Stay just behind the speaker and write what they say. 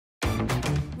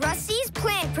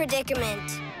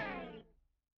predicament.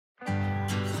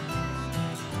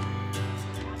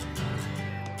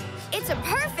 It's a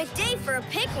perfect day for a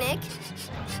picnic.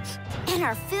 And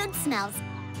our food smells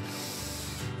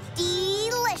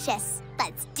delicious.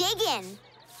 Let's dig in.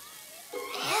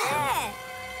 Yeah.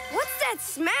 What's that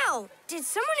smell? Did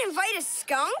someone invite a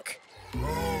skunk?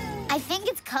 I think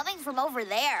it's coming from over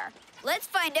there. Let's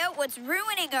find out what's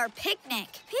ruining our picnic.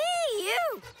 Hey,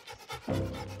 you!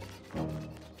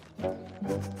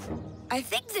 I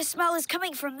think the smell is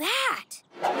coming from that.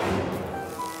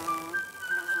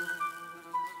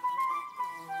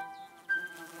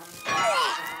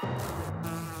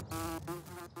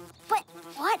 But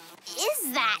what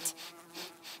is that?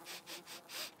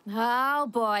 Oh,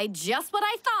 boy, just what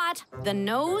I thought. The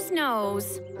nose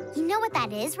knows. You know what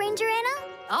that is, Ranger Anna?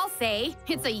 I'll say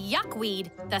it's a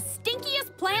yuckweed, the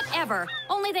stinkiest plant ever.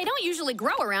 Only they don't usually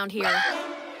grow around here.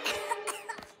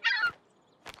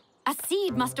 A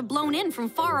seed must have blown in from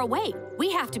far away.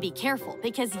 We have to be careful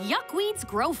because yuckweeds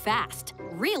grow fast.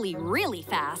 Really, really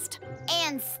fast.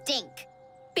 And stink.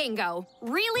 Bingo.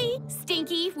 Really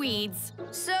stinky weeds.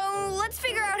 So let's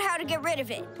figure out how to get rid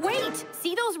of it. Wait,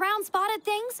 see those round spotted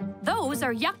things? Those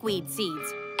are yuckweed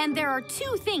seeds. And there are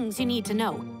 2 things you need to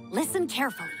know. Listen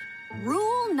carefully.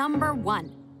 Rule number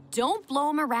 1, don't blow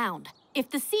them around. If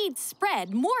the seeds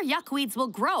spread, more yuckweeds will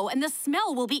grow and the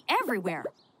smell will be everywhere.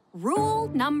 Rule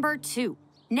number 2,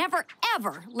 never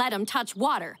ever let them touch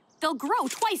water. They'll grow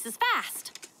twice as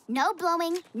fast. No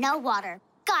blowing, no water.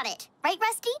 Got it. Right,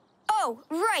 Rusty? Oh,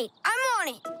 right. I'm on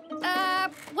it.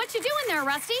 What you doing there,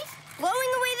 Rusty?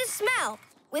 Blowing away the smell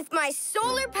with my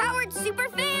solar-powered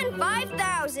Superfan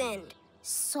 5000.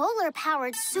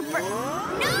 Solar-powered super...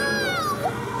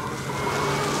 No!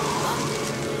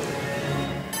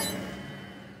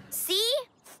 See?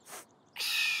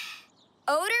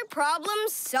 Odor problem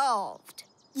solved.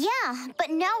 Yeah,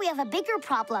 but now we have a bigger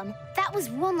problem. That was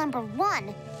rule number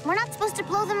 1. We're not supposed to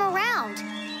blow them around.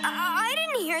 I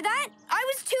didn't hear that. I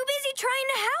was too busy trying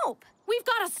to help. We've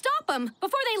got to stop them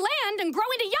before they land and grow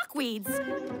into yuckweeds.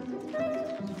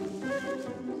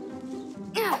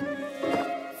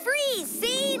 Freeze,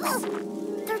 seeds!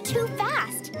 They're too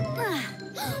fast.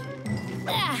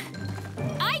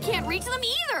 I can't reach them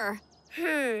either.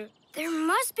 There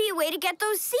must be a way to get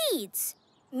those seeds.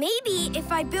 Maybe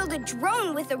if I build a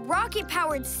drone with a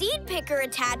rocket-powered seed picker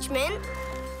attachment...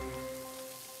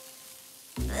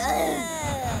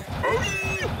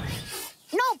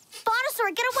 No,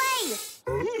 Botasaur, get away!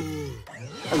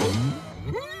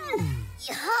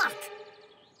 Yuck!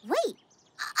 Wait,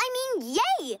 I mean,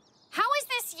 yay! How is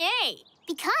this yay?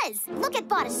 Because, look at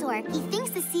Botasaur. He thinks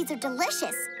the seeds are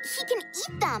delicious. He can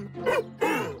eat them.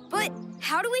 But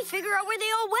how do we figure out where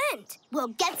they all went? We'll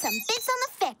get some bits on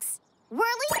the fix.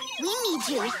 Whirly, we need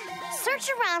you. Search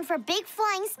around for big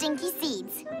flying stinky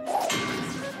seeds.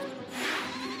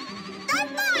 Oh,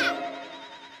 no!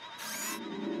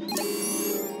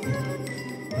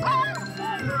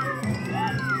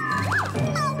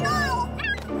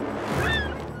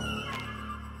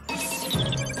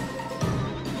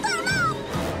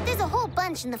 There's a whole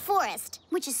bunch in the forest,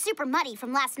 which is super muddy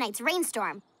from last night's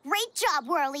rainstorm. Great job,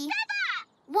 Whirly.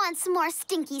 Want some more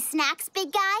stinky snacks,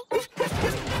 big guy?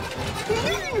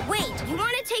 Wait, you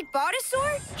want to take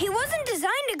Botasaur? He wasn't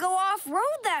designed to go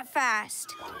off-road that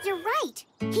fast. You're right.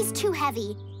 He's too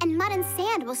heavy, and mud and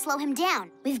sand will slow him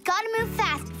down. We've got to move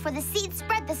fast before the seeds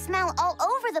spread the smell all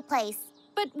over the place.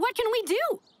 But what can we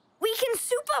do? We can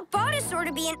soup up Botasaur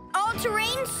to be an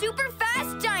all-terrain,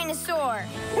 super-fast dinosaur.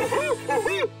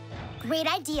 Great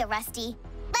idea, Rusty.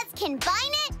 Let's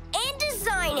combine it And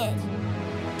design it.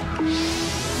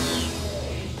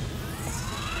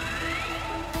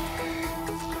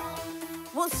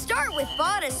 We'll start with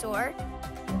Botasaur.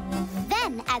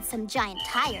 then add some giant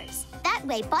tires. That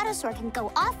way, Botasaur can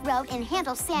go off-road and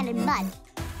handle sand and mud.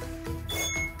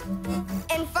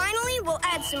 And finally, we'll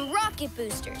add some rocket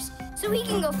boosters, so he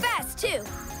can go fast, too.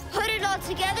 Put it all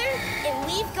together, and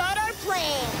we've got our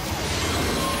plan.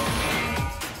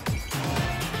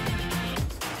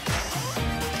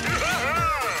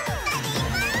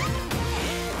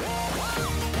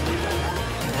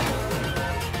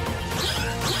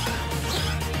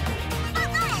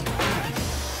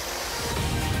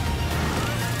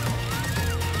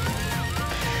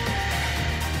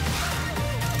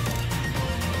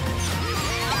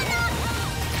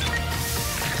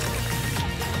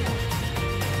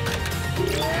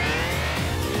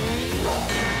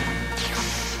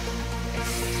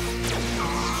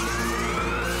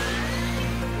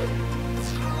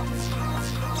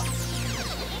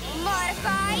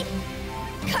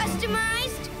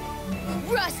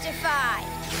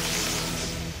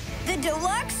 The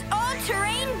deluxe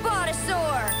all-terrain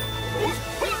Botasaur!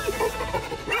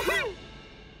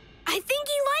 I think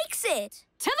he likes it!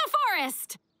 To the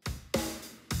forest!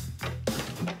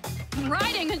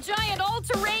 Riding a giant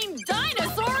all-terrain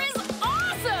dinosaur is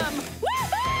awesome!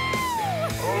 Woohoo!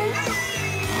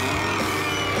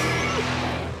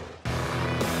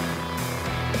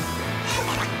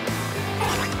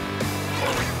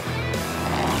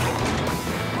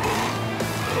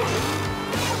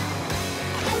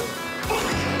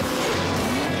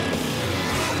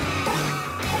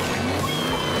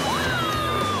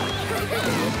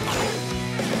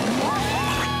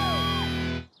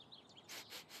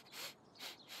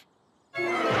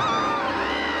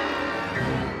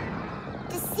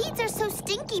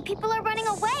 Stinky, people are running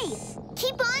away.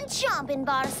 Keep on chomping,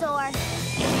 Botasaur.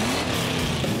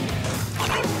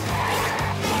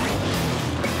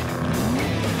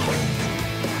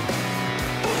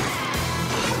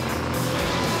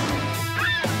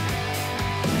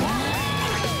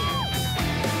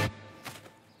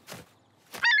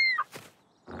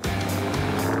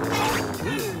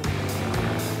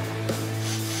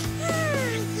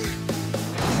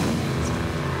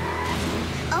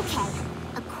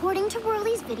 According to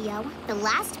Whirly's video, the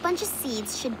last bunch of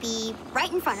seeds should be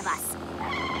right in front of us.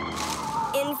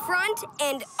 In front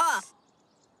and up.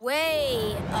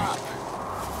 Way up.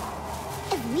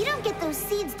 If we don't get those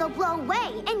seeds, they'll blow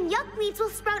away, and yuckweeds will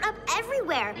sprout up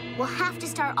everywhere. We'll have to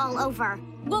start all over.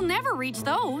 We'll never reach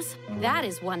those. That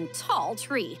is one tall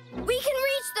tree. We can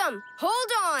reach them.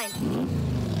 Hold on.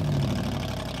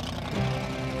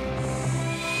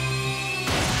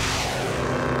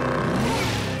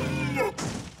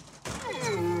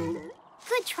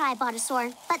 Good try,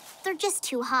 Botasaur, but they're just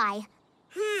too high.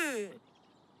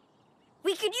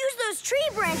 We could use those tree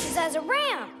branches as a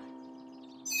ramp.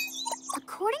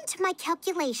 According to my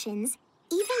calculations,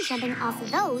 even jumping off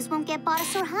of those won't get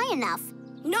Botasaur high enough.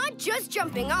 Not just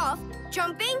jumping off,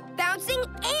 jumping, bouncing,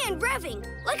 and revving,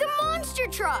 like a monster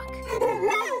truck.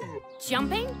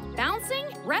 Jumping, bouncing,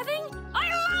 revving? I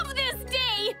love this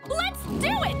day! Let's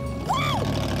do it! Woo!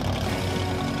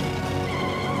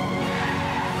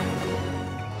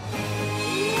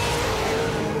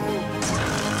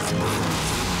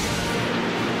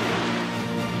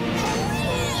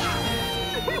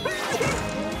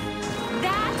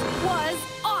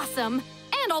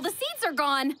 And all the seeds are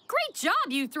gone. Great job,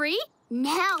 you three.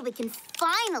 Now we can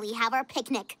finally have our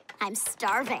picnic. I'm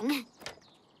starving.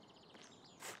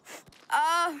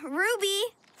 Ruby,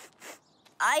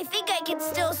 I think I can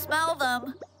still smell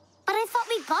them. But I thought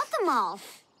we got them all.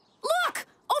 Look!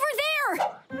 Over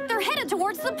there! They're headed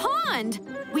towards the pond.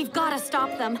 We've got to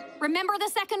stop them. Remember the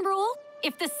second rule?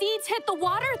 If the seeds hit the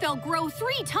water, they'll grow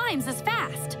 3 times as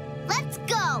fast. Let's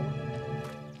go!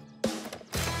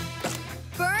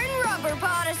 Burn rubber,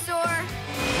 Botasaur!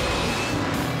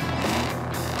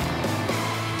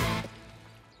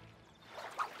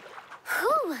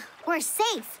 Whew! We're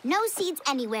safe. No seeds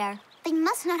anywhere. They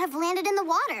must not have landed in the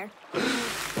water.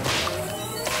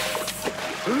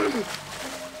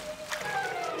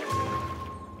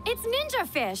 It's Ninja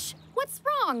Fish. What's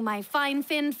wrong, my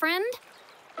fine-finned friend?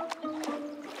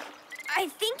 I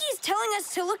think he's telling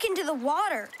us to look into the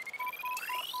water.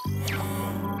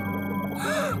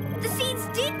 The seeds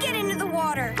did get into the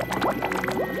water.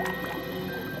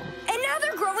 And now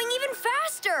they're growing even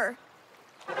faster.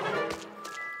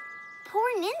 Poor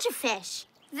Ninja Fish.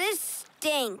 This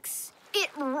stinks. It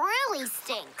really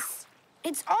stinks.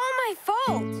 It's all my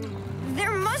fault.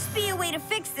 There must be a way to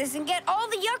fix this and get all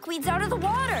the yuckweeds out of the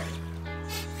water.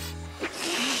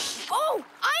 Oh,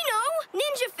 I know!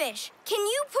 Ninja Fish, can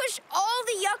you push all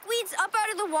the yuckweeds up out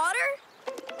of the water?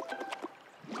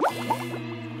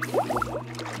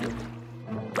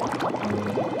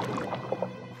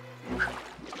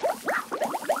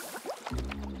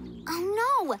 Oh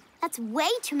no, that's way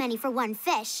too many for one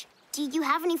fish. Do you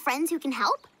have any friends who can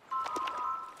help?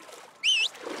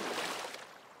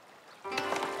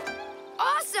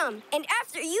 Awesome! And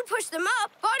after you push them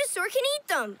up, Botasaur can eat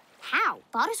them. How?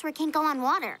 Botasaur can't go on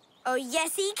water. Oh,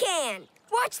 yes, he can.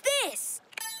 Watch this.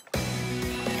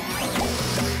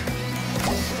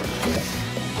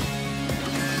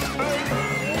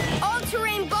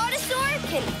 All-terrain Botasaur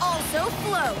can also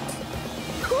float.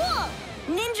 Cool!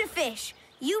 Ninja Fish,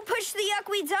 you push the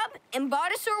yuckweeds up, and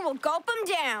Botasaur will gulp them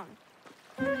down.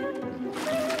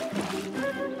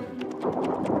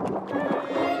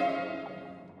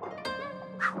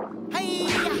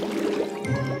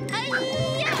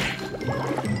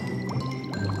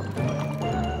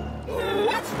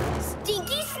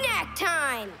 Stinky snack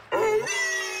time!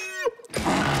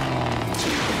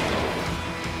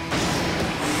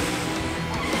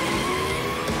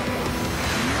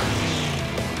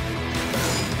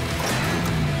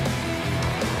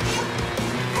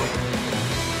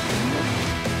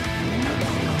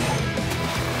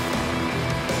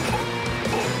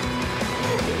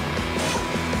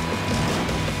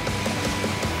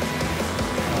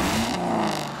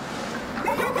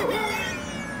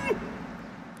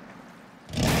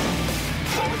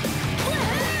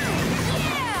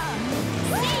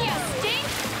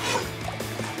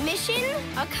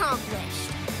 accomplished.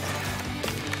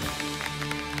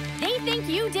 They think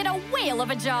you did a whale of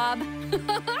a job.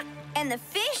 And the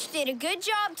fish did a good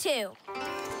job, too.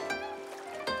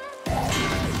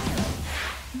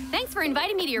 Thanks for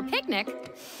inviting me to your picnic.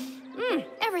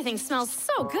 Everything smells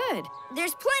so good.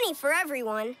 There's plenty for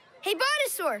everyone. Hey,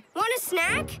 Botasaur, want a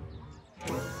snack?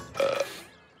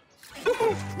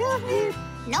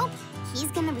 Nope,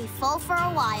 he's gonna be full for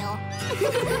a while.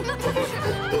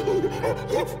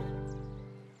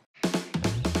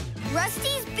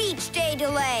 Rusty's Beach Day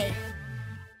delay.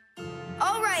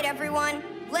 All right, everyone,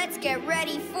 let's get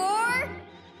ready for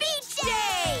Beach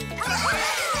Day!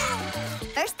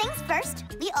 First things first,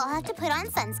 we all have to put on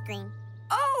sunscreen.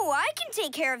 Oh, I can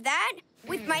take care of that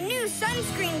with my new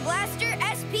Sunscreen Blaster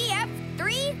SPF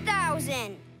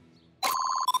 3000.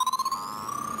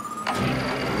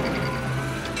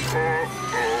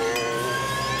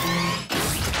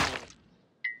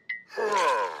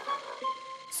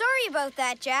 Sorry about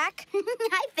that, Jack.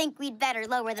 I think we'd better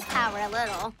lower the power a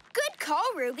little. Good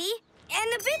call, Ruby.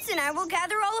 And the Bits and I will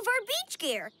gather all of our beach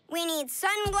gear. We need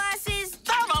sunglasses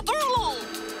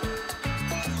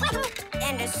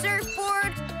and a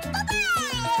surfboard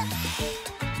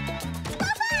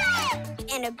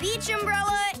and a beach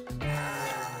umbrella.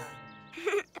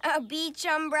 A beach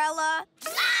umbrella.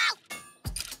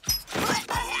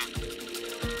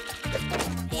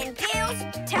 And pails,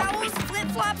 towels,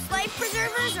 flip-flops, life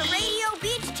preservers, a radio,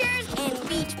 beach chairs, and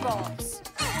beach balls.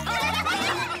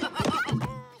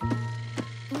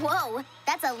 Whoa,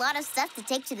 that's a lot of stuff to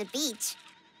take to the beach.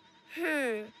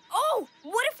 Oh,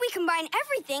 what if we combine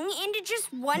everything into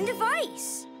just one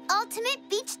device? Ultimate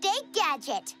Beach Day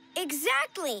gadget.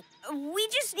 Exactly. We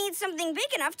just need something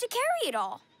big enough to carry it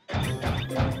all.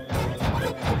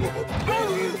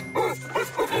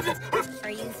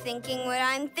 Are you thinking what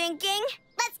I'm thinking?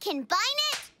 Let's combine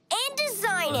it and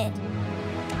design it.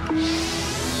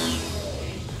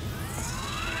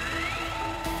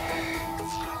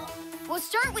 We'll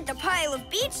start with the pile of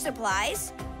beach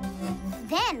supplies.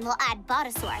 Then we'll add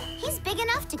Botasaur. He's big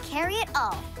enough to carry it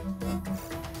all.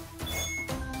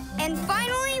 And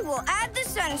finally, we'll add the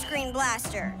sunscreen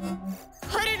blaster.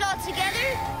 Put it all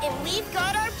together, and we've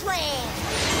got our plan.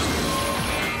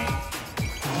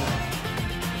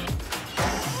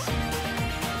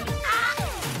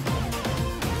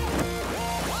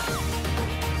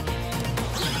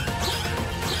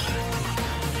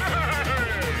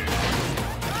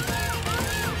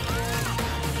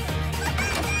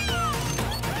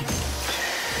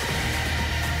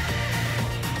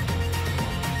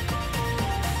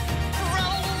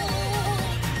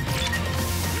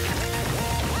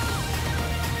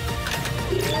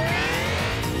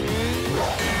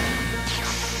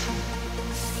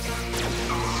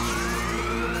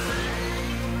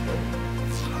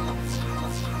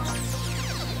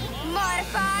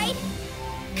 Modified,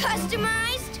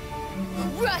 customized,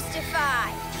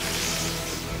 Rustify.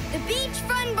 The Beach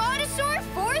Fun Botasaur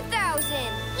 4000.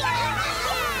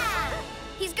 Yeah!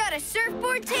 He's got a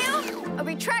surfboard tail, a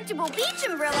retractable beach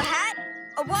umbrella hat,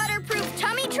 a waterproof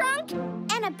tummy trunk,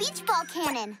 and a beach ball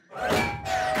cannon.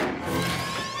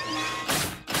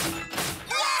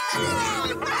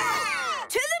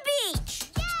 To the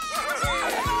beach!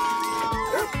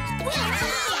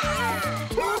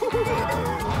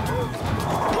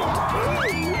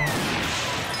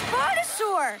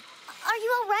 Botasaur! Are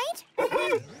you all right?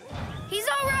 He's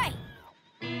all right.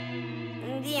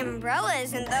 The umbrella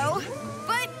isn't, though.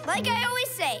 But like I always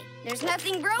say, there's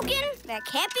nothing broken that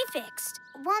can't be fixed.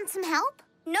 Want some help?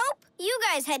 Nope. You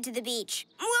guys head to the beach.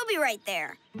 We'll be right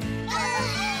there.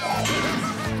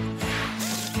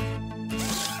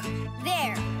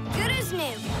 There. Good as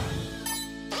new.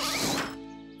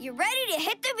 You're ready to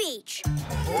hit the beach.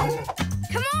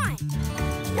 Come on.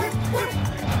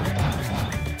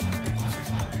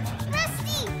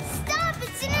 Rusty, stop!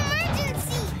 It's an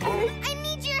emergency! I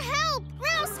need your help!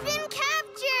 Ralph's been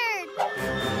captured!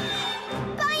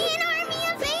 By an army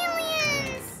of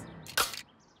aliens!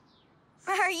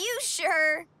 Are you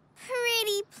sure?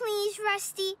 Pretty please,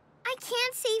 Rusty. I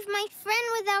can't save my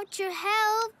friend without your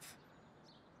help.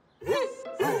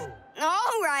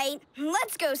 All right.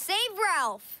 Let's go save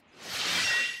Ralph.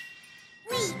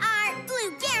 We are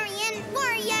Blue-Garian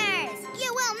warriors!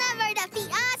 You will never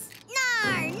defeat us!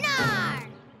 Nar, nar!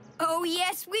 Oh,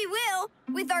 yes, we will.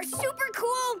 With our super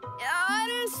cool,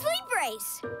 sleep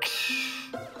race.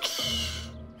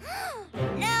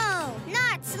 No,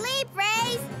 not sleep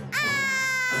race! Ah!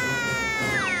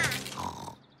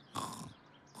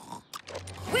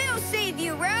 We'll save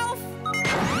you, Ralph.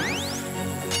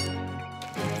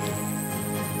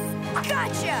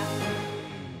 Gotcha.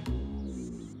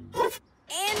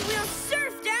 And we'll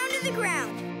to the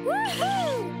ground.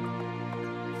 Woohoo!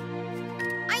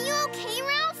 Are you okay,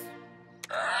 Ralph?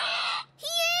 He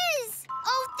is!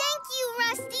 Oh, thank you,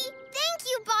 Rusty. Thank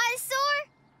you, Botasaur.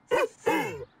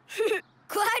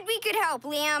 Glad we could help,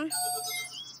 Liam.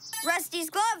 Rusty's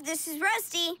glove, this is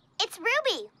Rusty. It's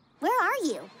Ruby. Where are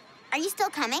you? Are you still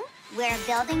coming? We're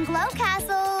building glow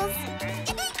castles.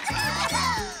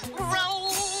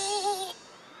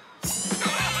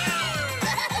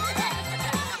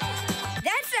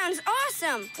 That sounds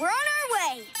awesome. We're on our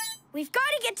way. We've got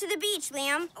to get to the beach,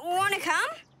 Liam. Want to come?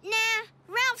 Nah,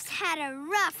 Ralph's had a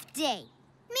rough day.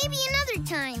 Maybe another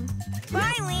time.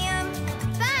 Bye, Liam.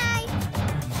 Bye.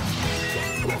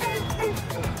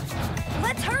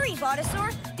 Let's hurry,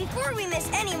 Botasaur, before we miss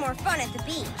any more fun at the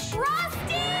beach.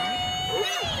 Rusty!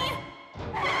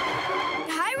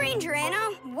 Hi, Ranger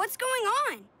Anna. What's going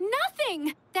on?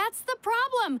 Nothing. That's the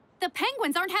problem. The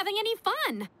penguins aren't having any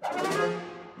fun.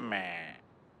 Meh.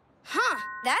 Huh,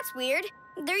 that's weird.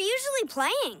 They're usually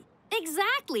playing.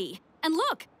 Exactly. And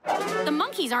look, the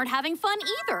monkeys aren't having fun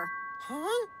either.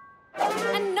 Huh?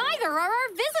 And neither are our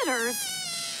visitors.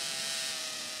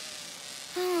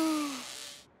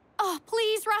 Oh,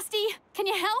 please, Rusty, can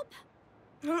you help?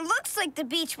 Looks like the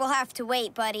beach will have to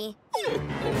wait, buddy.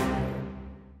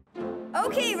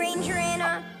 Okay, Ranger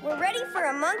Anna. We're ready for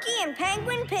a monkey and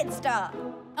penguin pit stop.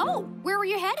 Oh, where were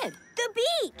you headed? The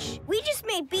beach! We just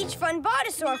made Beach Fun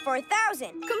Botasaur 4000,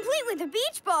 complete with a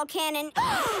beach ball cannon.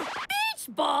 Beach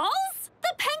balls?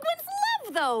 The penguins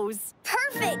love those.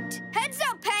 Perfect! Heads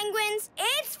up, penguins!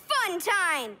 It's fun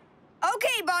time!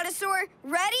 Okay, Botasaur,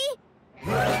 ready?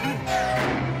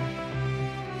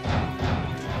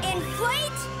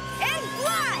 Inflate and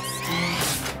blast!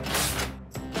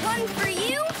 One for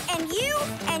you, and you,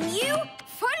 and you.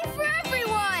 Fun for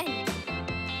everyone!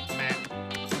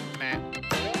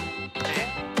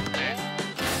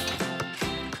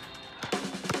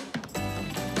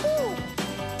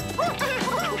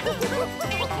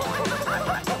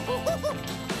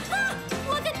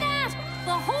 Look at that!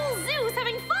 The whole zoo's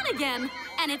having fun again.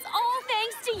 And it's all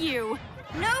thanks to you.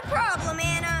 No problem,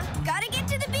 Anna. Gotta get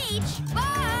to the beach.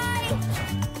 Bye!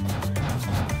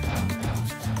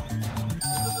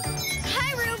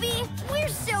 Hi, Ruby. We're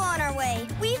still on our way.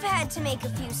 We've had to make a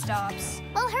few stops.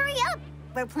 Well, hurry up.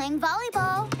 We're playing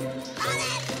volleyball.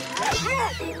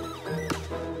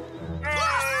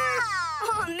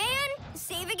 Oh, man.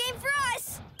 Save a game for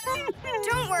us.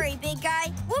 Don't worry, big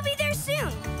guy. We'll be there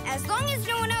soon. As long as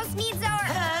no one else needs our...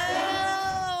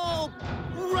 Help!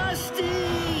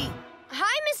 Rusty!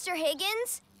 Hi, Mr.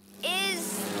 Higgins.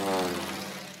 Is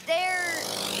there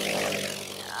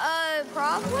a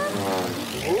problem?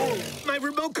 My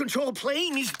remote control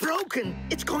plane is broken.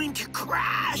 It's going to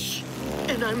crash.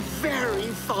 And I'm very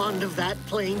fond of that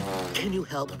plane. Can you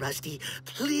help, Rusty?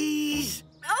 Please?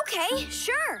 Okay,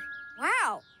 sure.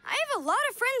 Wow, I have a lot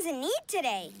of friends in need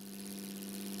today.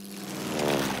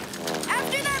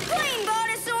 After that plane,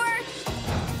 Botasaur!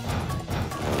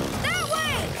 That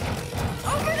way!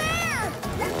 Over there!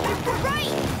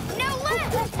 Right! Now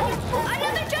left!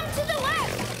 Another jump to the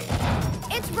left!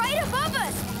 It's right above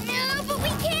us! No, but we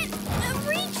can't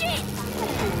reach it!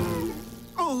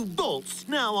 Oh, bolts.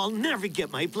 Now I'll never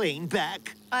get my plane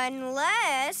back.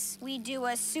 Unless we do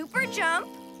a super jump.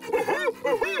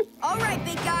 All right,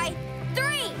 big guy.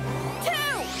 3, 2,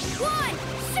 1,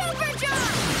 super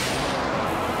jump!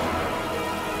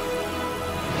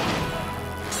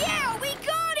 Yeah, we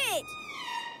got it!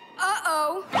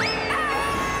 Uh-oh. Ah!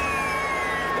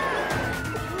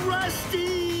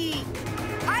 Rusty!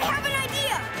 I have an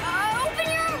idea.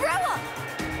 Open your umbrella.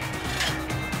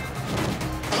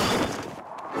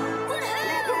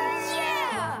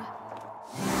 Yeah!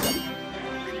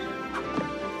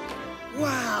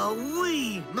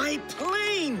 Wow-wee! My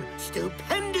plane!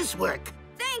 Stupendous work!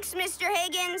 Thanks, Mr.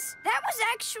 Higgins. That was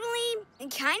actually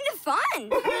kind of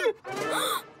fun.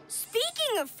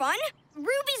 Speaking of fun,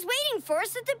 Ruby's waiting for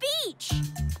us at the beach.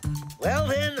 Well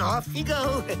then, off you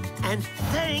go. And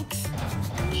thanks.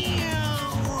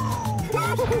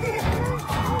 Not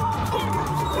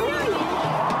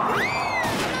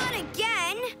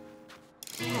again.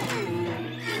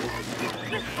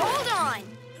 Hold on.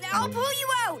 I'll pull you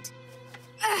out.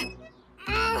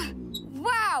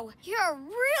 Wow, you're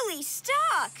really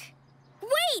stuck.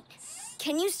 Wait,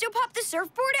 can you still pop the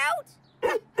surfboard out?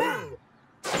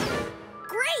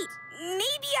 Great,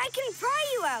 maybe I can pry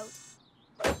you out.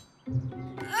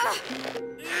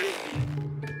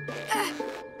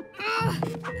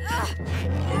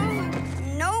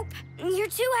 Nope, you're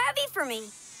too heavy for me.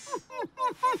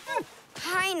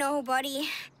 I know, buddy.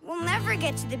 We'll never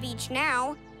get to the beach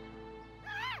now.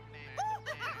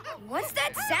 What's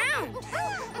that sound?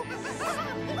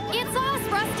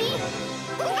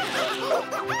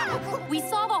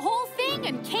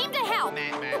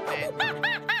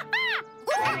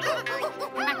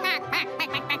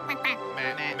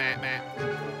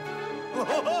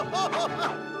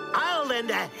 and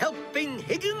a helping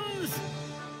Higgins.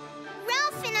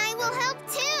 Ralph and I will help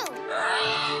too.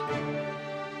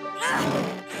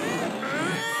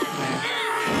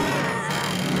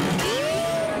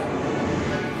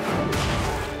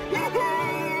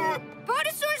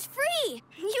 Botasaur's free!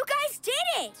 You guys did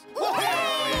it!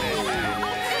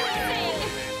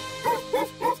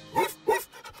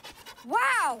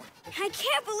 Wow! I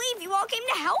can't believe you all came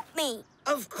to help me.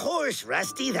 Of course,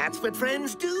 Rusty. That's what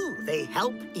friends do. They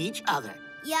help each other.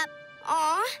 Yep.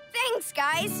 Aw, thanks,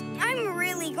 guys. I'm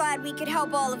really glad we could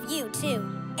help all of you, too.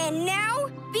 And now,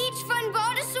 Beach Fun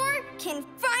Botasaur can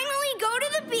finally go to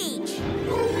the beach.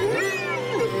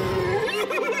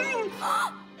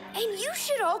 And you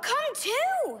should all come,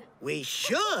 too. We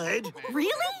should.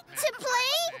 Really? To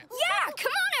play? Yeah,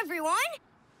 come on, everyone.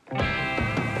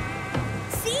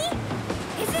 See?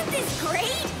 Isn't this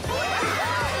great?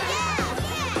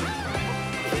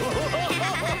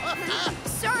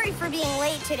 Sorry for being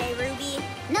late today, Ruby.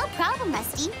 No problem,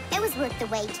 Rusty. It was worth the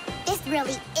wait. This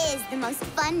really is the most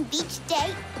fun beach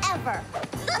day ever.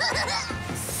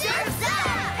 Surf's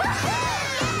up!